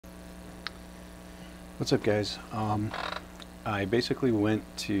What's up, guys? I basically went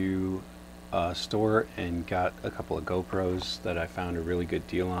to a store and got a couple of GoPros that I found a really good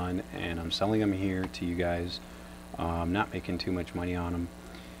deal on, and I'm selling them here to you guys. I'm not making too much money on them,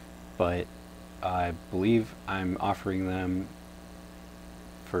 but I believe I'm offering them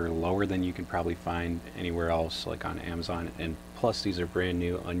for lower than you can probably find anywhere else, like on Amazon. And plus, these are brand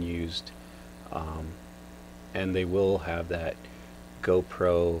new, unused, and they will have that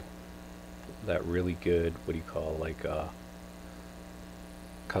GoPro, that really good, what do you call, like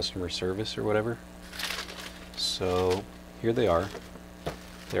customer service or whatever. So here they are.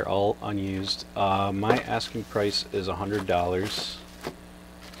 They're all unused. My asking price is $100,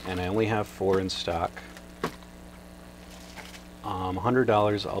 and I only have 4 in stock.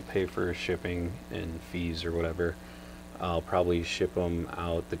 $100 I'll pay for shipping and fees or whatever. I'll probably ship them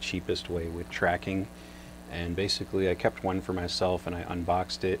out the cheapest way with tracking. And basically I kept one for myself and I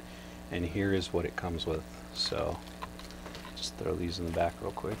unboxed it, and here is what it comes with. So just throw these in the back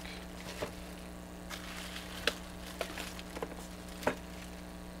real quick.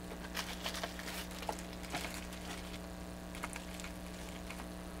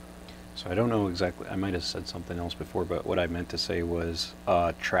 So I don't know exactly, I might have said something else before, but what I meant to say was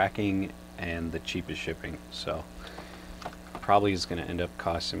tracking and the cheapest shipping. So probably is going to end up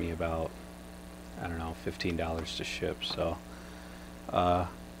costing me about, I don't know, $15 to ship. So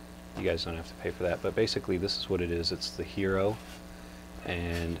you guys don't have to pay for that, but basically this is what it is. It's the Hero,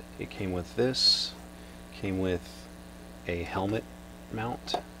 and it came with this, came with a helmet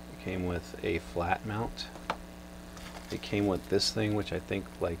mount, it came with a flat mount, it came with this thing, which I think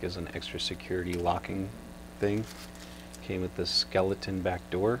like is an extra security locking thing. It came with this skeleton back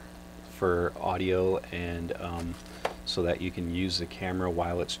door for audio, and so that you can use the camera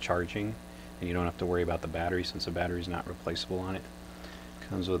while it's charging and you don't have to worry about the battery, since the battery is not replaceable on it.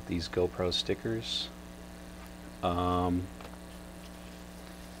 Comes with these GoPro stickers, and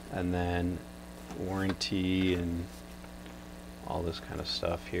then warranty and all this kind of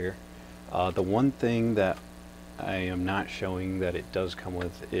stuff here. The one thing that I am not showing that it does come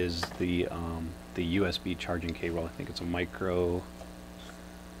with is the USB charging cable. I think it's a micro,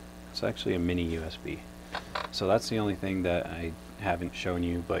 it's actually a mini USB. So that's the only thing that I haven't shown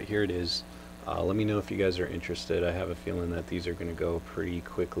you, but here it is. Let me know if you guys are interested. I have a feeling that these are going to go pretty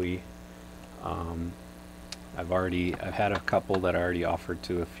quickly. I've had a couple that I already offered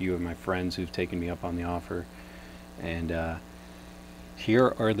to a few of my friends who've taken me up on the offer, and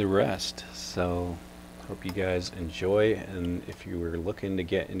here are the rest. So hope you guys enjoy, and if you were looking to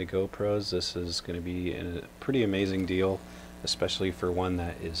get into GoPros, this is going to be a pretty amazing deal, especially for one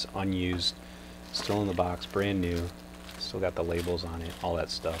that is unused, still in the box, brand new, still got the labels on it, all that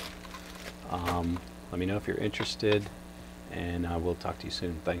stuff. Let me know if you're interested, and we'll talk to you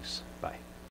soon. Thanks. Bye.